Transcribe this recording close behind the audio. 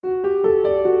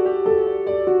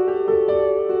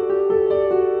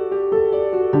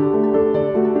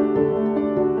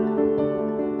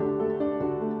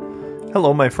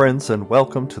Hello, my friends, and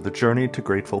welcome to the Journey to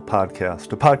Grateful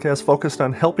podcast, a podcast focused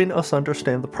on helping us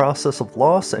understand the process of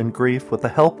loss and grief with the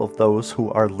help of those who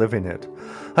are living it.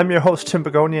 I'm your host, Tim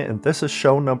Begonia, and this is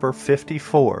show number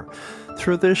 54.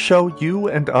 Through this show, you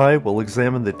and I will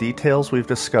examine the details we've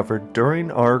discovered during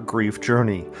our grief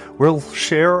journey. We'll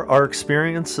share our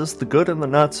experiences, the good and the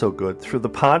not so good, through the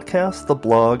podcast, the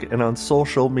blog, and on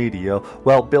social media,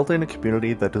 while building a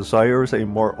community that desires a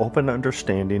more open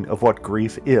understanding of what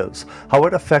grief is, how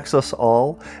it affects us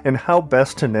all, and how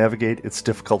best to navigate its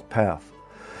difficult path.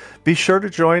 Be sure to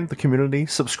join the community,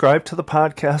 subscribe to the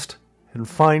podcast, and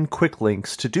find quick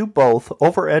links to do both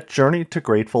over at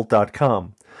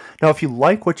journeytograteful.com. Now, if you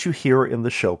like what you hear in the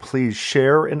show, please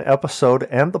share an episode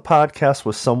and the podcast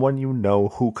with someone you know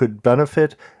who could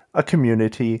benefit a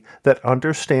community that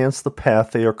understands the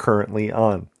path they are currently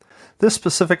on. This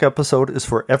specific episode is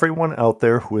for everyone out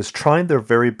there who is trying their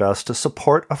very best to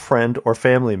support a friend or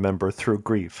family member through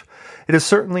grief. It is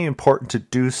certainly important to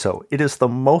do so. It is the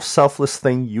most selfless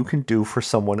thing you can do for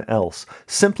someone else,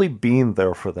 simply being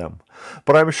there for them.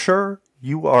 But I'm sure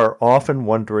you are often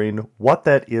wondering what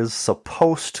that is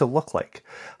supposed to look like.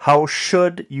 How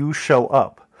should you show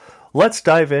up? Let's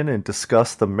dive in and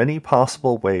discuss the many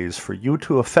possible ways for you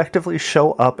to effectively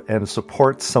show up and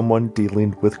support someone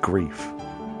dealing with grief.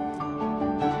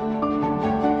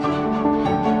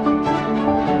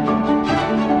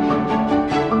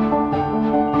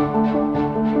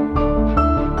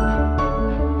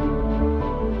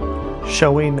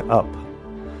 Showing up.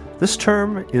 This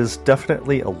term is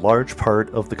definitely a large part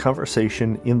of the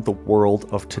conversation in the world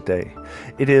of today.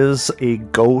 It is a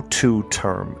go-to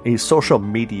term, a social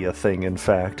media thing, in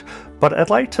fact, but I'd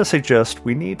like to suggest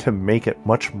we need to make it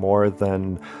much more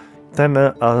than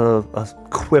a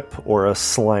quip or a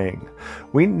slang.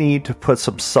 We need to put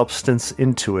some substance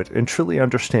into it and truly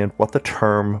understand what the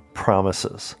term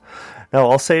promises.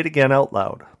 Now, I'll say it again out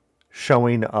loud.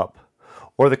 Showing up.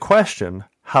 Or the question,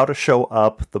 how to show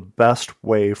up the best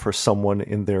way for someone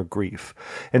in their grief.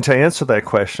 And to answer that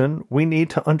question, we need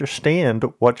to understand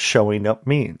what showing up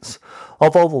means.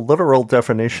 Although the literal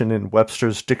definition in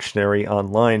Webster's dictionary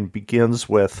online begins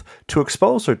with, to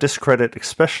expose or discredit,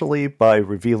 especially by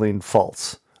revealing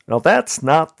faults. Now that's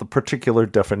not the particular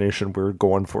definition we're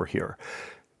going for here.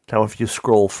 Now if you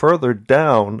scroll further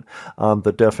down on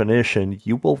the definition,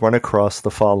 you will run across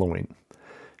the following.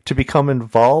 To become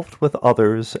involved with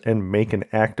others and make an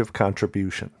active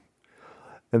contribution.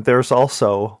 And there's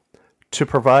also to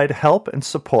provide help and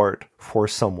support for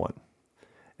someone.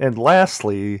 And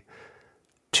lastly,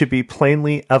 to be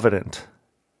plainly evident.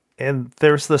 And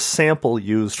there's the sample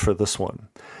used for this one.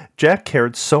 Jack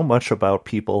cared so much about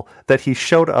people that he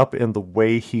showed up in the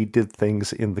way he did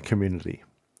things in the community.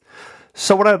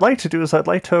 So what I'd like to do is I'd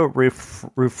like to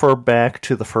refer back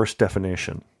to the first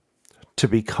definition. To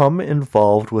become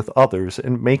involved with others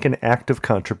and make an active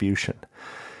contribution.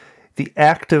 The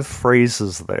active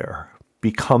phrases there,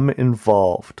 become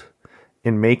involved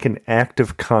and make an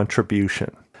active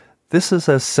contribution. This is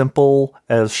as simple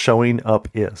as showing up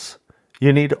is.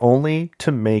 You need only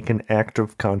to make an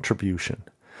active contribution.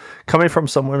 Coming from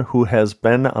someone who has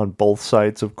been on both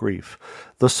sides of grief,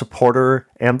 the supporter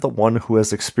and the one who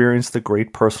has experienced the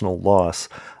great personal loss,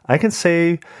 I can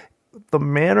say the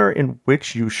manner in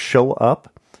which you show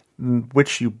up, in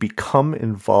which you become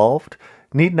involved,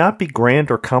 need not be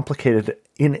grand or complicated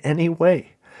in any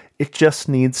way. It just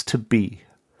needs to be.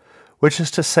 Which is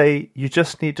to say, you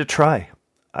just need to try.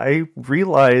 I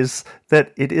realize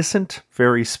that it isn't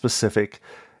very specific,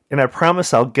 and I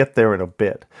promise I'll get there in a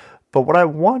bit. But what I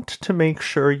want to make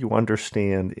sure you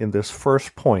understand in this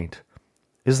first point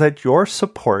is that your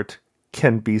support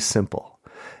can be simple.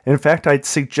 In fact, I'd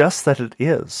suggest that it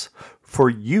is for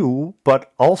you,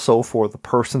 but also for the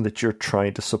person that you're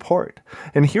trying to support.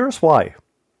 And here's why.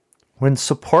 When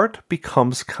support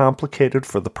becomes complicated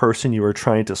for the person you are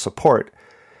trying to support,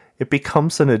 it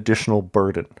becomes an additional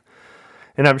burden.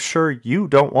 And I'm sure you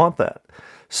don't want that.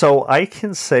 So I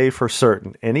can say for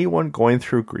certain, anyone going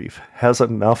through grief has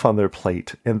enough on their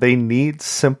plate, and they need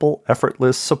simple,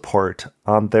 effortless support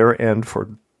on their end for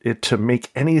it to make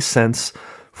any sense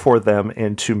for them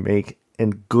and to make a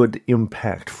good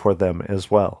impact for them as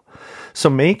well. So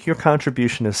make your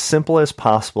contribution as simple as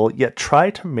possible, yet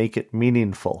try to make it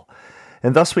meaningful.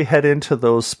 And thus we head into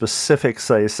those specifics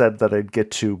I said that I'd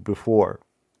get to before.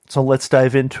 So let's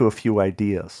dive into a few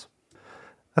ideas.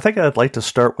 I think I'd like to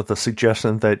start with a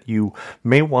suggestion that you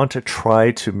may want to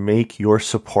try to make your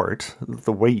support,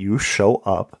 the way you show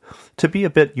up, to be a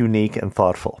bit unique and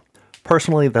thoughtful.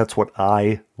 Personally, that's what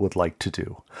I would like to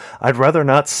do. I'd rather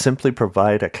not simply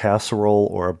provide a casserole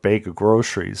or a bag of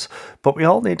groceries, but we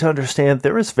all need to understand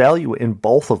there is value in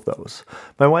both of those.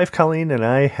 My wife Colleen and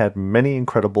I had many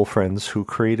incredible friends who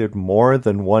created more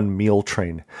than one meal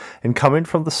train, and coming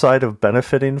from the side of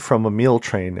benefiting from a meal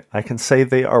train, I can say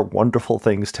they are wonderful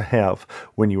things to have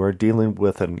when you are dealing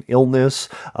with an illness,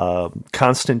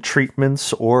 constant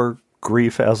treatments, or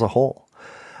grief as a whole.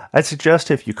 I'd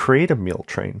suggest if you create a meal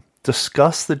train,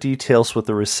 discuss the details with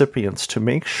the recipients to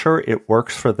make sure it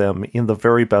works for them in the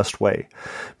very best way.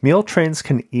 Meal trains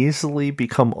can easily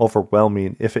become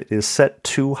overwhelming if it is set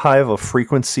too high of a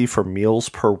frequency for meals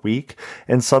per week,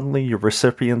 and suddenly your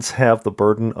recipients have the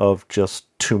burden of just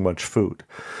too much food.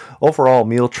 Overall,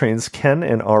 meal trains can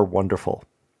and are wonderful.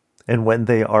 And when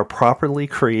they are properly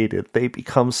created, they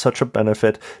become such a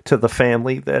benefit to the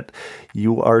family that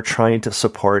you are trying to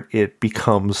support. It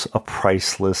becomes a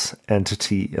priceless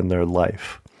entity in their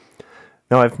life.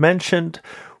 Now, I've mentioned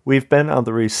we've been on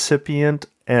the recipient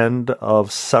end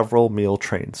of several meal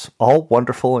trains, all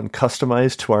wonderful and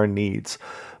customized to our needs.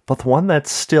 But the one that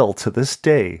still, to this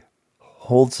day,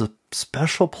 holds a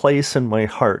special place in my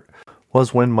heart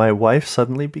was when my wife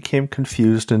suddenly became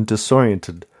confused and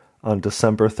disoriented on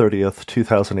December 30th,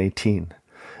 2018.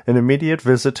 An immediate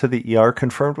visit to the ER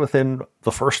confirmed within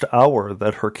the first hour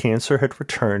that her cancer had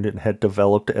returned and had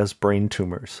developed as brain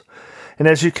tumors. And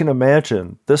as you can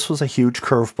imagine, this was a huge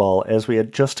curveball as we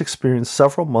had just experienced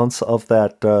several months of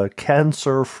that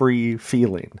cancer-free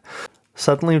feeling.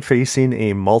 Suddenly facing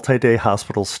a multi-day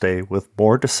hospital stay with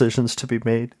more decisions to be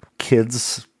made,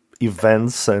 kids,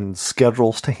 events, and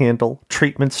schedules to handle,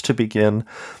 treatments to begin,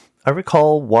 I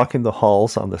recall walking the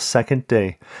halls on the second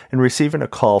day and receiving a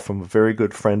call from a very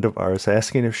good friend of ours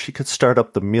asking if she could start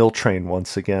up the meal train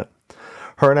once again.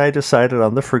 Her and I decided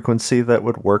on the frequency that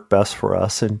would work best for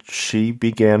us, and she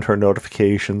began her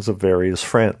notifications of various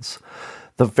friends.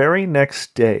 The very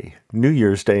next day, New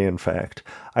Year's Day in fact,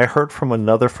 I heard from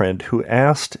another friend who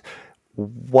asked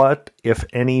what, if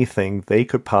anything, they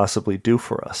could possibly do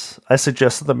for us. I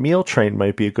suggested the meal train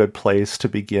might be a good place to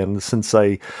begin since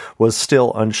I was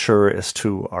still unsure as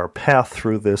to our path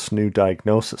through this new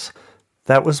diagnosis.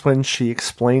 That was when she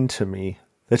explained to me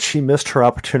that she missed her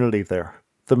opportunity there.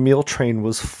 The meal train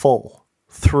was full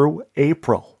through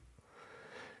April.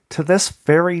 To this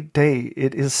very day,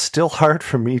 it is still hard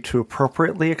for me to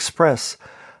appropriately express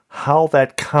how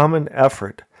that common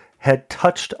effort had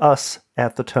touched us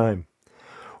at the time.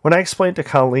 When I explained to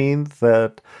Colleen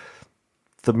that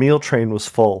the meal train was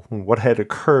full and what had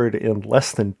occurred in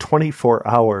less than 24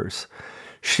 hours,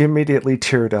 she immediately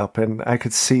teared up, and I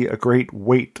could see a great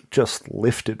weight just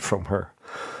lifted from her.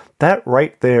 That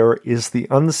right there is the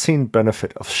unseen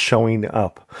benefit of showing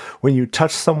up. When you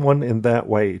touch someone in that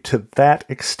way, to that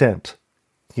extent,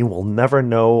 you will never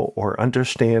know or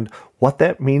understand what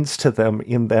that means to them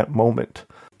in that moment.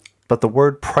 But the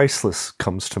word priceless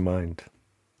comes to mind.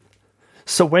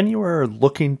 So when you are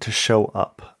looking to show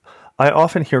up, I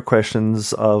often hear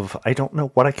questions of, I don't know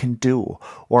what I can do,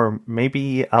 or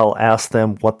maybe I'll ask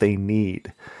them what they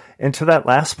need. And to that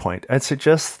last point, I'd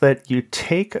suggest that you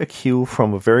take a cue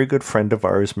from a very good friend of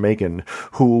ours, Megan,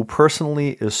 who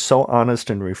personally is so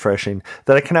honest and refreshing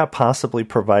that I cannot possibly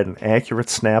provide an accurate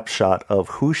snapshot of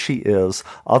who she is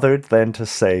other than to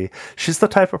say she's the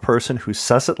type of person who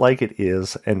says it like it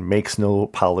is and makes no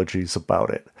apologies about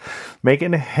it.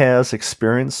 Megan has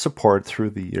experienced support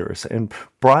through the years and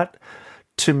brought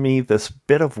to me this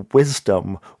bit of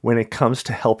wisdom when it comes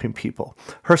to helping people.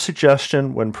 Her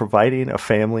suggestion when providing a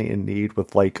family in need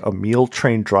with like a meal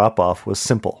train drop-off was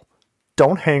simple.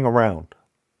 Don't hang around.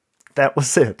 That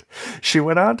was it. She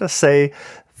went on to say,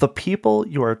 the people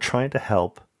you are trying to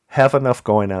help have enough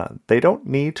going on. They don't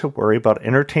need to worry about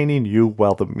entertaining you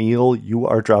while the meal you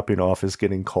are dropping off is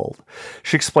getting cold.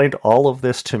 She explained all of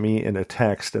this to me in a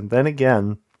text, and then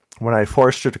again, when I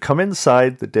forced her to come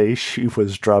inside the day she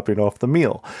was dropping off the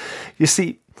meal. You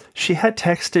see, she had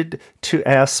texted to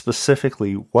ask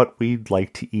specifically what we'd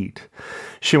like to eat.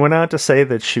 She went on to say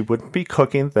that she wouldn't be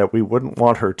cooking, that we wouldn't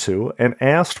want her to, and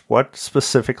asked what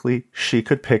specifically she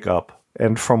could pick up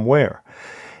and from where.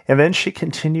 And then she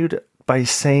continued by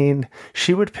saying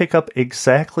she would pick up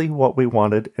exactly what we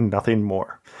wanted and nothing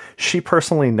more. She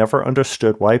personally never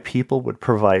understood why people would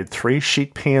provide 3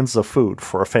 sheet pans of food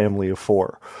for a family of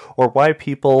 4, or why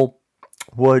people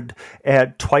would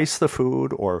add twice the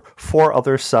food or 4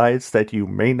 other sides that you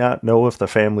may not know if the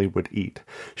family would eat.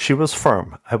 She was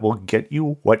firm. I will get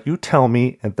you what you tell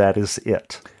me, and that is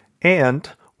it. And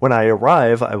when I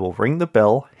arrive, I will ring the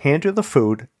bell, hand you the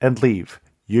food, and leave.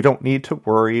 You don't need to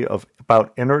worry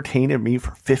about entertaining me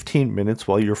for 15 minutes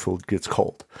while your food gets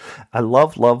cold. I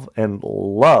love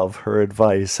her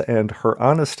advice and her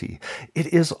honesty.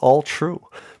 It is all true.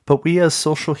 But we as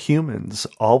social humans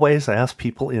always ask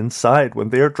people inside when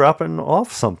they're dropping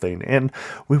off something, and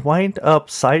we wind up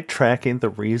sidetracking the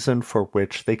reason for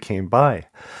which they came by.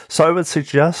 So I would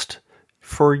suggest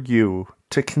for you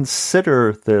to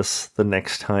consider this the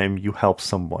next time you help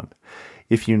someone.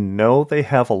 If you know they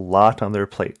have a lot on their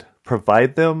plate,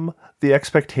 provide them the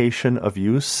expectation of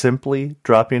you simply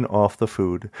dropping off the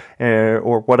food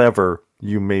or whatever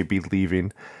you may be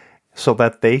leaving so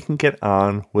that they can get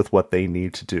on with what they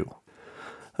need to do.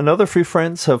 Another few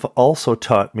friends have also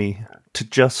taught me to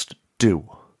just do.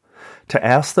 To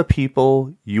ask the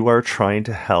people you are trying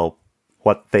to help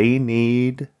what they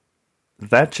need.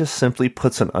 That just simply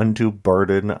puts an undue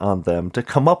burden on them to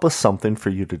come up with something for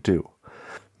you to do.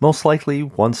 Most likely,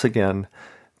 once again,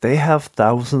 they have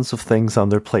thousands of things on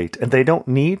their plate, and they don't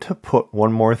need to put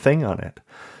one more thing on it.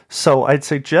 So I'd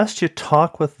suggest you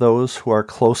talk with those who are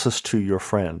closest to your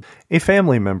friend, a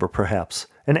family member perhaps,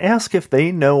 and ask if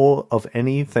they know of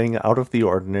anything out of the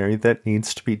ordinary that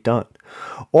needs to be done.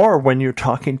 Or when you're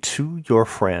talking to your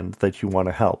friend that you want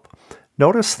to help,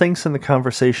 notice things in the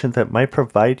conversation that might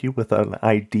provide you with an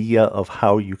idea of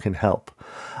how you can help.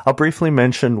 I'll briefly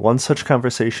mention one such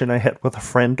conversation I had with a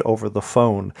friend over the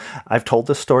phone. I've told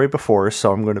this story before,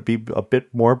 so I'm going to be a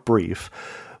bit more brief.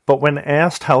 But when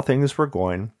asked how things were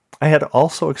going, I had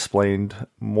also explained,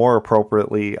 more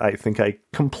appropriately, I think I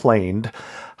complained,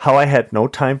 how I had no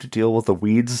time to deal with the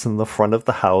weeds in the front of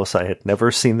the house. I had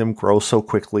never seen them grow so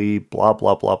quickly, blah,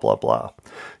 blah, blah, blah, blah.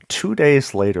 2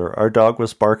 days later, our dog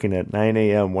was barking at 9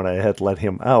 a.m. when I had let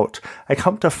him out. I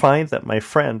come to find that my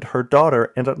friend, her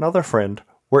daughter, and another friend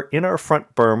were in our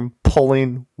front berm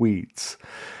pulling weeds.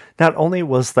 Not only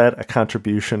was that a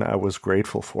contribution I was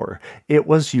grateful for, it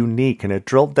was unique and it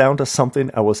drilled down to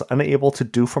something I was unable to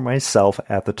do for myself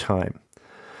at the time.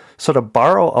 So to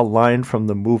borrow a line from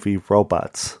the movie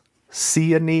Robots,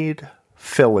 see a need,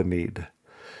 fill a need.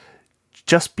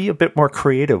 Just be a bit more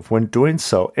creative when doing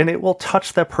so, and it will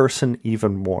touch that person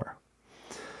even more.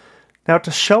 Now,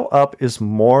 to show up is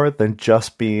more than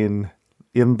just being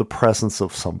in the presence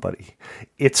of somebody.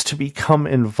 It's to become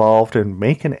involved and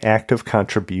make an active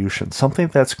contribution, something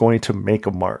that's going to make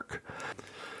a mark.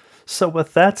 So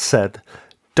with that said,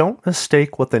 don't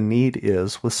mistake what the need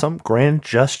is with some grand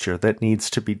gesture that needs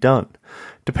to be done.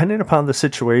 Depending upon the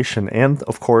situation and,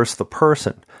 of course, the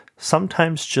person,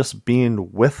 sometimes just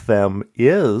being with them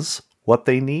is what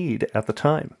they need at the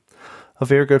time. A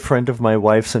very good friend of my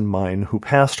wife's and mine, who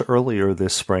passed earlier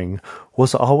this spring,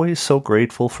 was always so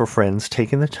grateful for friends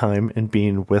taking the time and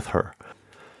being with her.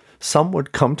 Some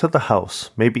would come to the house,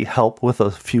 maybe help with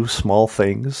a few small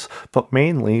things, but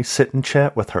mainly sit and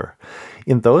chat with her.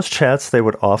 In those chats, they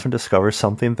would often discover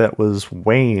something that was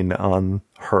weighing on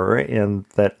her and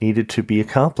that needed to be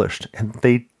accomplished, and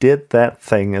they did that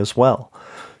thing as well.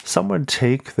 Some would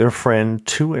take their friend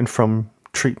to and from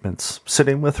treatments,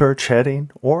 sitting with her,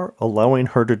 chatting, or allowing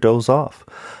her to doze off.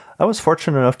 I was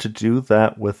fortunate enough to do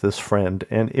that with this friend,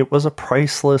 and it was a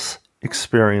priceless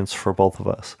experience for both of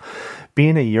us.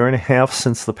 Being a year and a half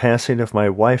since the passing of my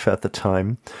wife at the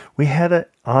time, we had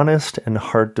honest and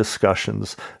hard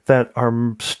discussions that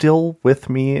are still with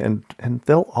me and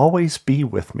they'll always be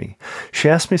with me. She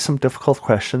asked me some difficult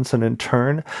questions, and in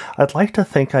turn, I'd like to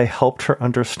think I helped her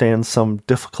understand some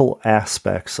difficult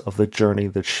aspects of the journey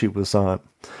that she was on.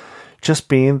 Just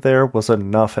being there was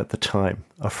enough at the time.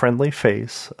 A friendly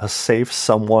face, a safe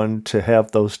someone to have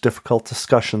those difficult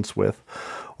discussions with,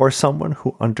 or someone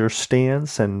who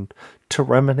understands and to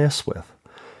reminisce with.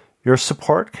 Your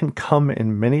support can come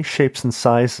in many shapes and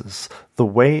sizes. The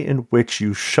way in which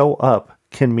you show up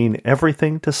can mean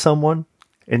everything to someone,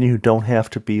 and you don't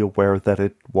have to be aware that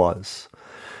it was.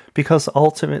 Because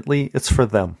ultimately, it's for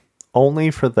them. Only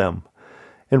for them.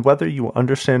 And whether you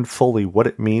understand fully what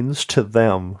it means to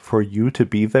them for you to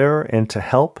be there and to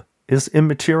help is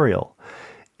immaterial.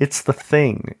 It's the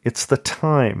thing, it's the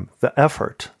time, the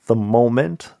effort, the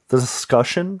moment, the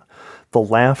discussion, the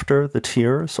laughter, the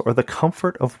tears, or the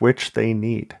comfort of which they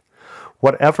need.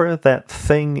 Whatever that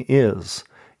thing is,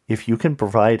 if you can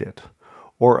provide it,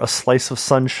 or a slice of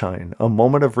sunshine, a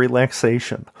moment of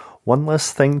relaxation, one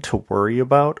less thing to worry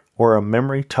about, or a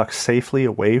memory tucked safely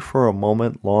away for a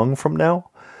moment long from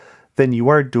now, then you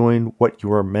are doing what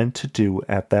you are meant to do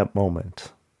at that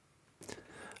moment.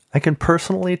 I can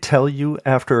personally tell you,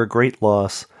 after a great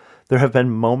loss, there have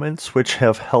been moments which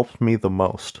have helped me the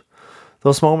most.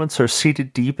 Those moments are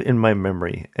seated deep in my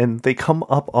memory, and they come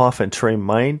up often to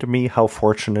remind me how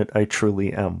fortunate I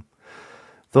truly am.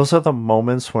 Those are the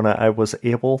moments when I was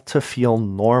able to feel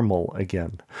normal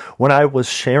again, when I was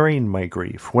sharing my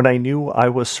grief, when I knew I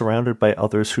was surrounded by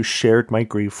others who shared my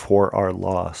grief for our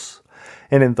loss.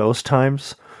 And in those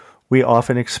times, we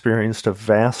often experienced a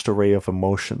vast array of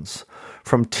emotions,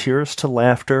 from tears to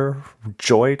laughter,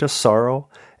 joy to sorrow,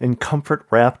 and comfort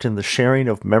wrapped in the sharing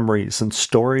of memories and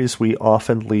stories we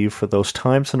often leave for those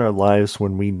times in our lives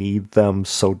when we need them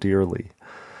so dearly.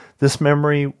 This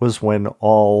memory was when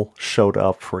all showed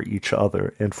up for each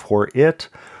other, and for it,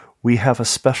 we have a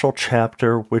special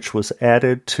chapter which was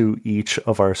added to each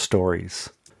of our stories.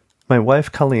 My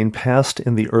wife Colleen passed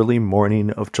in the early morning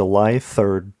of July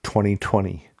 3rd,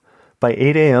 2020. By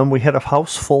 8 a.m., we had a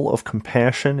house full of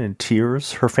compassion and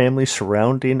tears, her family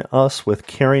surrounding us with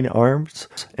caring arms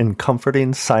and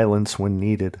comforting silence when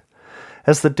needed.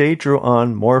 As the day drew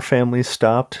on, more families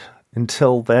stopped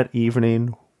until that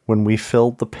evening when we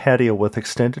filled the patio with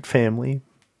extended family,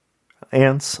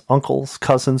 aunts, uncles,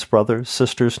 cousins, brothers,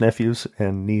 sisters, nephews,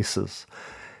 and nieces.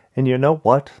 And you know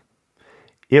what?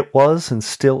 It was and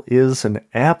still is an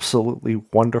absolutely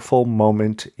wonderful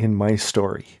moment in my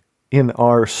story. In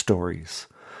our stories.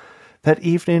 That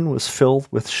evening was filled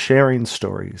with sharing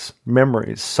stories,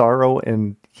 memories, sorrow,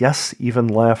 and yes, even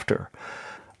laughter.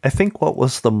 I think what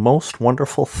was the most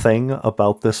wonderful thing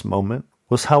about this moment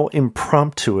was how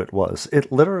impromptu it was.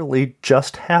 It literally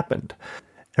just happened.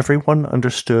 Everyone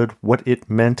understood what it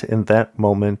meant in that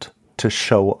moment to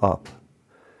show up.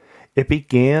 It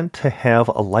began to have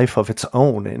a life of its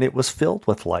own, and it was filled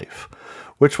with life,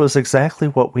 which was exactly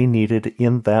what we needed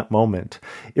in that moment.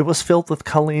 It was filled with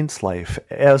Colleen's life,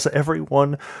 as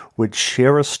everyone would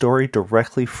share a story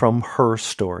directly from her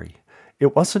story.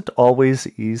 It wasn't always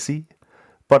easy,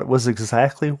 but it was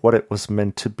exactly what it was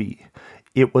meant to be.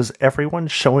 It was everyone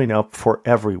showing up for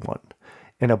everyone,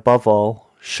 and above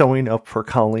all, showing up for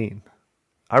Colleen.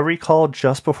 I recall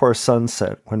just before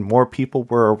sunset, when more people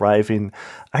were arriving,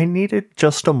 I needed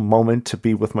just a moment to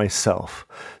be with myself,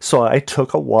 so I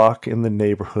took a walk in the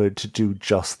neighborhood to do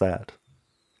just that.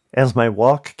 As my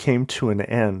walk came to an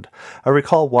end, I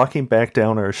recall walking back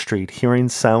down our street, hearing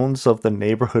sounds of the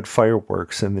neighborhood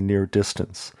fireworks in the near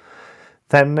distance.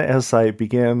 Then, as I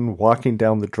began walking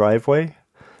down the driveway,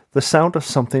 the sound of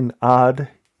something odd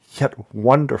yet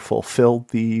wonderful filled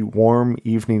the warm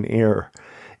evening air.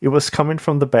 It was coming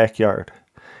from the backyard.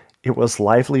 It was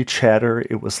lively chatter,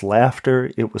 it was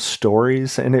laughter, it was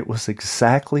stories, and it was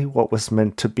exactly what was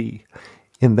meant to be.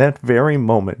 In that very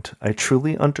moment, I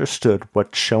truly understood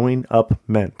what showing up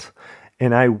meant,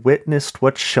 and I witnessed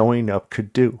what showing up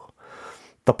could do.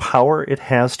 The power it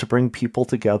has to bring people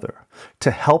together, to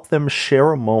help them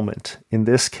share a moment, in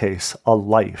this case, a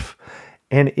life,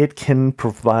 and it can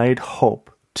provide hope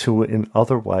to an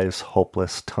otherwise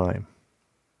hopeless time.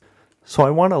 So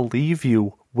I want to leave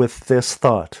you with this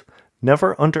thought.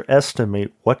 Never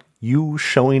underestimate what you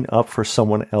showing up for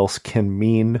someone else can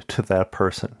mean to that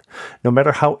person. No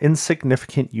matter how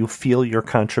insignificant you feel your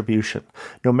contribution,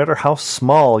 no matter how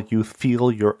small you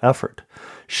feel your effort,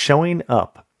 showing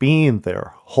up, being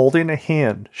there, holding a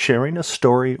hand, sharing a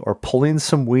story, or pulling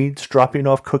some weeds, dropping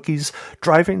off cookies,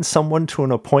 driving someone to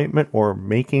an appointment, or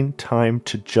making time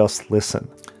to just listen.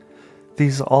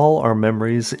 These all are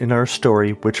memories in our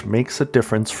story which makes a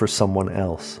difference for someone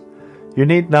else. You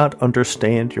need not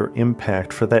understand your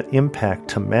impact for that impact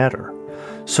to matter.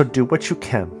 So do what you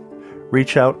can.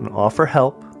 Reach out and offer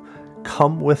help.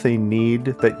 Come with a need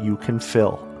that you can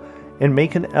fill. And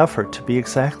make an effort to be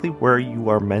exactly where you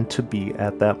are meant to be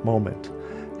at that moment.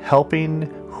 Helping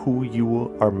who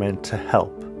you are meant to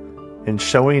help. And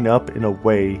showing up in a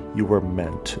way you were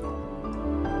meant to.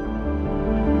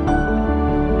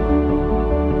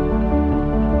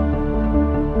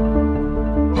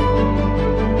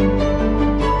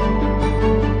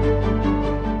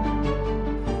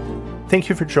 Thank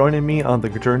you for joining me on the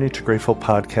Journey to Grateful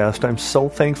podcast. I'm so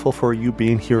thankful for you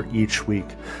being here each week.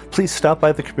 Please stop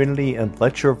by the community and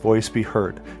let your voice be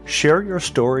heard. Share your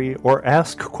story or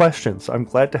ask questions. I'm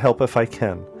glad to help if I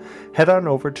can. Head on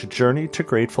over to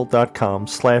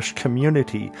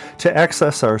journeytograteful.com/community to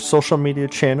access our social media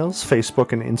channels,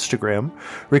 Facebook and Instagram,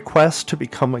 request to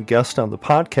become a guest on the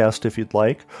podcast if you'd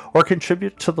like, or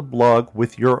contribute to the blog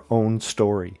with your own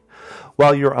story.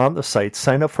 While you're on the site,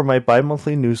 sign up for my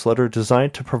bi-monthly newsletter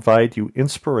designed to provide you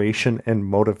inspiration and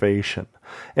motivation.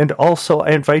 And also,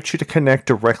 I invite you to connect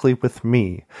directly with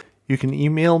me. You can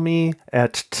email me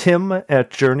at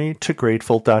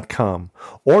tim@journeytograteful.com,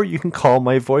 or you can call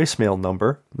my voicemail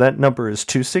number. That number is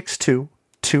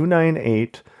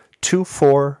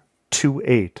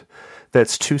 262-298-2428.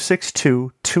 That's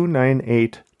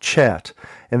 262-298-CHAT.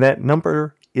 And that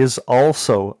number is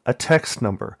also a text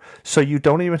number. So you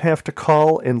don't even have to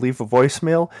call and leave a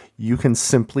voicemail. You can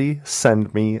simply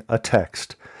send me a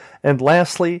text. And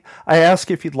lastly, I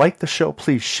ask if you'd like the show,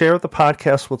 please share the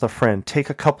podcast with a friend. Take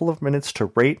a couple of minutes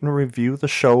to rate and review the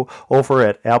show over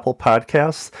at Apple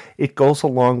Podcasts. It goes a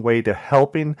long way to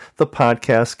helping the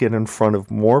podcast get in front of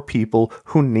more people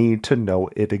who need to know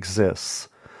it exists.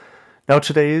 Now,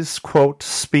 today's quote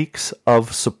speaks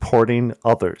of supporting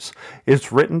others.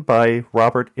 It's written by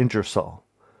Robert Ingersoll.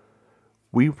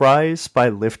 We rise by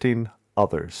lifting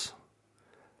others.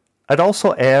 I'd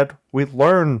also add, we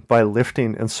learn by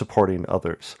lifting and supporting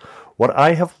others. What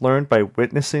I have learned by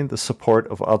witnessing the support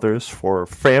of others for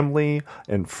family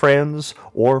and friends,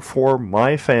 or for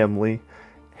my family,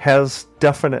 has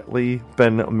definitely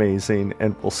been amazing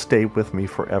and will stay with me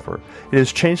forever. It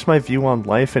has changed my view on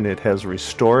life, and it has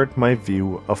restored my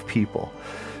view of people.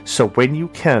 So when you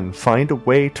can, find a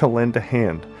way to lend a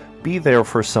hand, be there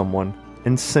for someone,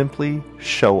 and simply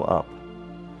show up.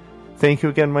 Thank you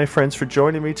again, my friends, for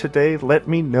joining me today. Let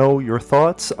me know your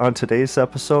thoughts on today's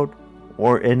episode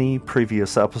or any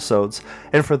previous episodes.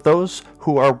 And for those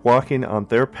who are walking on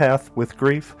their path with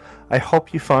grief, I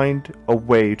hope you find a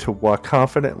way to walk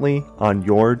confidently on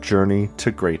your journey to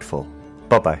grateful.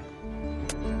 Bye-bye.